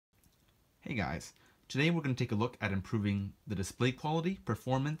Hey guys, today we're going to take a look at improving the display quality,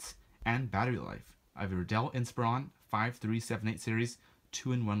 performance, and battery life of your Dell Inspiron 5378 series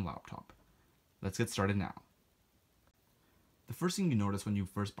 2-in-1 laptop. Let's get started now. The first thing you notice when you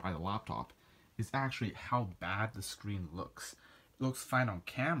first buy the laptop is actually how bad the screen looks. It looks fine on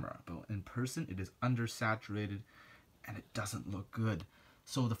camera, but in person it is undersaturated and it doesn't look good.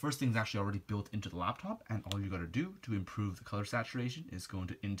 So the first thing is actually already built into the laptop, and all you got to do to improve the color saturation is go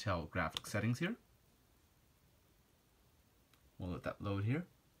into Intel graphics settings here. We'll let that load here.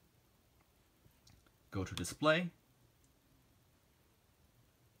 Go to display.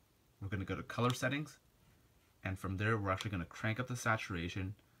 We're going to go to color settings, and from there we're actually going to crank up the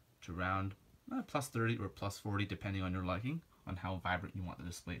saturation to around plus 30 or plus 40 depending on your liking on how vibrant you want the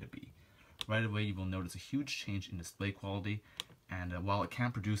display to be. Right away you will notice a huge change in display quality, and while it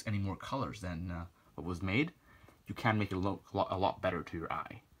can't produce any more colors than what was made, you can make it look a lot better to your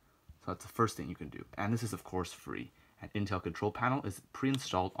eye. So that's the first thing you can do, and this is of course free. An Intel control panel is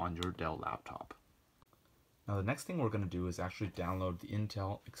pre-installed on your Dell laptop. Now the next thing we're going to do is actually download the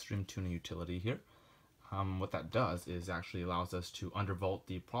Intel Extreme Tuning utility here. What that does is actually allows us to undervolt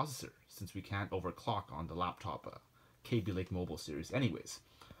the processor, since we can't overclock on the laptop Kaby Lake Mobile series anyways.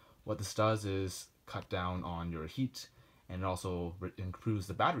 What this does is cut down on your heat, and it also improves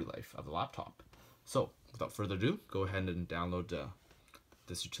the battery life of the laptop. So without further ado, go ahead and download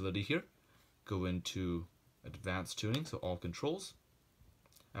this utility here. Go into advanced tuning, so all controls.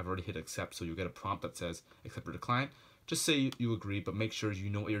 I've already hit accept, so you'll get a prompt that says accept or decline. Just say you agree, but make sure you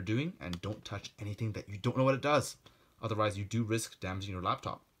know what you're doing and don't touch anything that you don't know what it does. Otherwise you do risk damaging your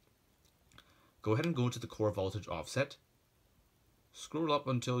laptop. Go ahead and go to the core voltage offset. Scroll up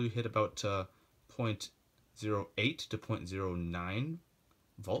until you hit about 0.08 to 0.09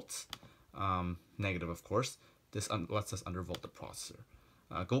 volts, negative of course. This lets us undervolt the processor.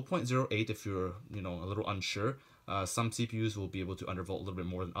 Go 0.08 if you're a little unsure. Some CPUs will be able to undervolt a little bit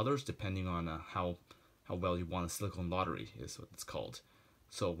more than others depending on how well you want a silicon lottery is what it's called.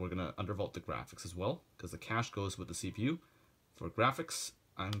 So we're gonna undervolt the graphics as well because the cache goes with the CPU. For graphics,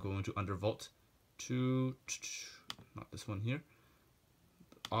 I'm going to undervolt to not this one here.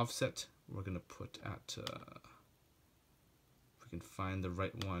 Offset we're going to put at, if we can find the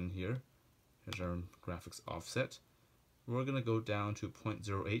right one here, here's our graphics offset. We're going to go down to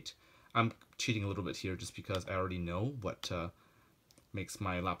 0.08. I'm cheating a little bit here just because I already know what makes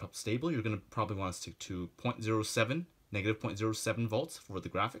my laptop stable. You're going to probably want to stick to 0.07, negative 0.07 volts for the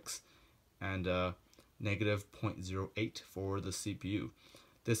graphics, and negative 0.08 for the CPU.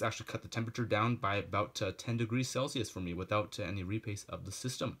 This actually cut the temperature down by about 10 degrees Celsius for me without any repace of the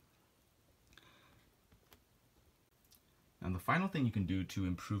system. And the final thing you can do to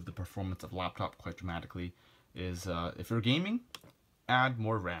improve the performance of a laptop quite dramatically is if you're gaming, add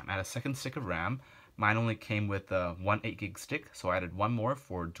more RAM. Add a second stick of RAM. Mine only came with one 8GB stick, so I added one more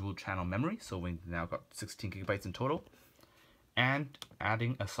for dual channel memory, so we now got 16 gigabytes in total. And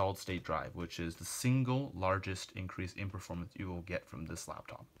adding a solid state drive, which is the single largest increase in performance you will get from this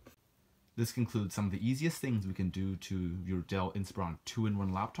laptop. This concludes some of the easiest things we can do to your Dell Inspiron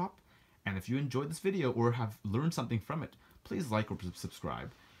 2-in-1 laptop. And if you enjoyed this video or have learned something from it, please like or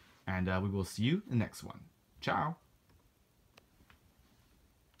subscribe. And we will see you in the next one. Ciao!